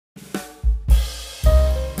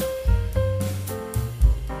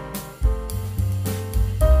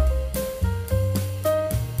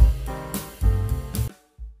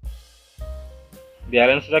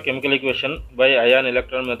Balance the chemical equation by ion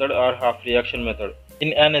electron method or half reaction method.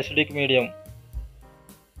 In an acidic medium,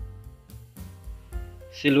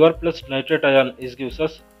 silver plus nitrate ion gives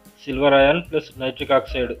us silver ion plus nitric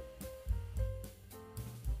oxide.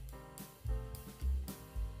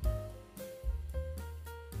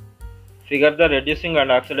 Figure the reducing and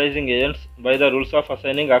oxidizing agents by the rules of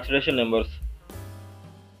assigning oxidation numbers.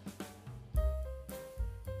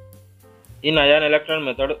 In ion electron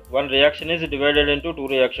method, one reaction is divided into two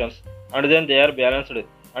reactions and then they are balanced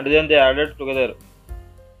and then they are added together.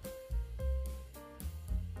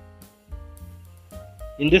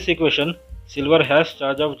 In this equation, silver has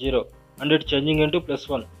charge of 0 and it changing into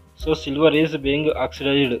 +1, so silver is being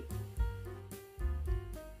oxidized.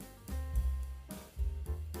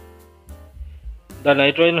 The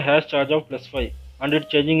nitrogen has charge of +5 and it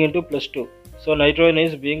changing into +2, so nitrogen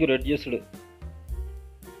is being reduced.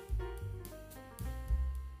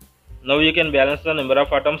 Now you can balance the number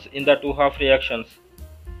of atoms in the two half reactions.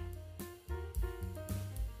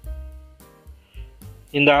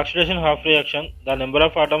 In the oxidation half reaction, the number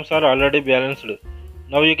of atoms are already balanced.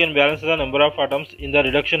 Now you can balance the number of atoms in the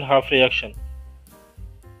reduction half reaction.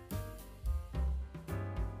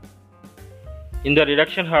 In the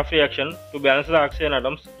reduction half reaction, to balance the oxygen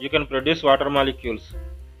atoms, you can produce water molecules.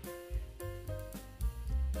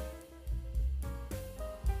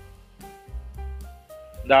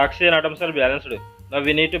 The oxygen atoms are balanced. Now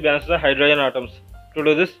we need to balance the hydrogen atoms. To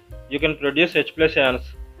do this, you can produce H+ ions.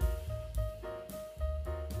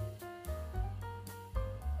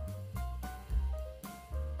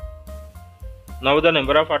 Now the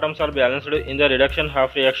number of atoms are balanced in the reduction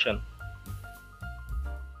half reaction.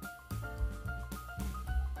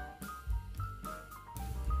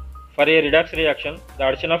 For a redox reaction, the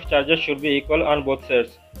addition of charges should be equal on both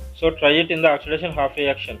sides. So try it in the oxidation half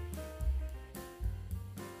reaction.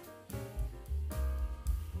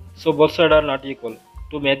 So both sides are not equal.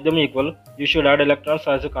 To make them equal, you should add electrons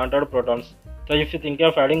as countered protons. So if you think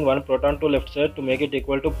of adding one proton to left side to make it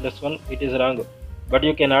equal to +1, it is wrong. But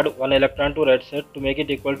you can add one electron to right side to make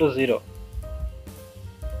it equal to 0.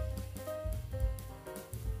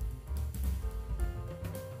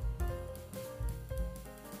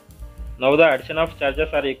 Now the addition of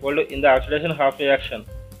charges are equal in the oxidation half reaction.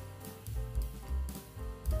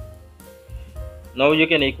 Now you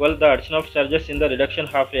can equal the addition of charges in the reduction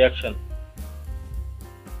half reaction.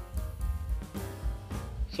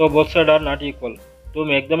 So both sides are not equal. To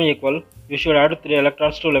make them equal, you should add 3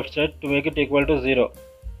 electrons to left side to make it equal to 0.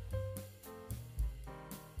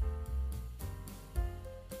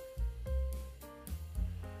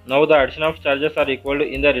 Now the addition of charges are equal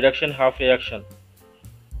in the reduction half reaction.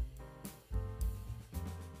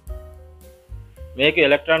 Make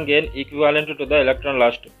electron gain equivalent to the electron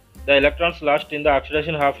lost. The electrons lost in the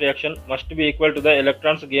oxidation half reaction must be equal to the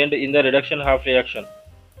electrons gained in the reduction half reaction.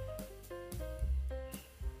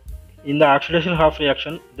 In the oxidation half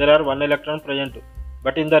reaction, there are 1 electron present,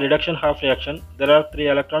 but in the reduction half reaction, there are 3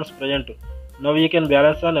 electrons present. Now you can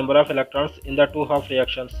balance the number of electrons in the two half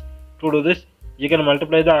reactions. To do this, you can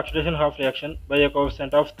multiply the oxidation half reaction by a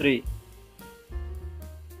coefficient of 3.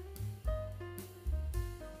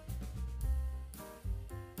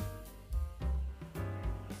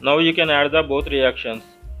 Now you can add the both reactions.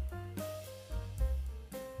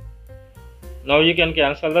 Now you can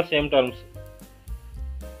cancel the same terms.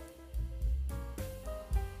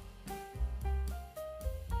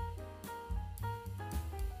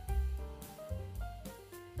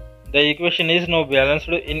 The equation is now balanced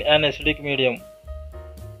in an acidic medium.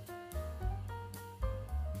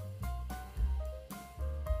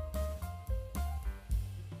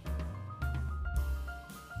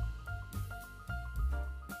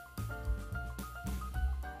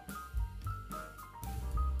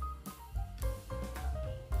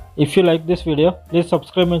 If you like this video, please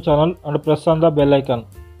subscribe my channel and press on the bell icon.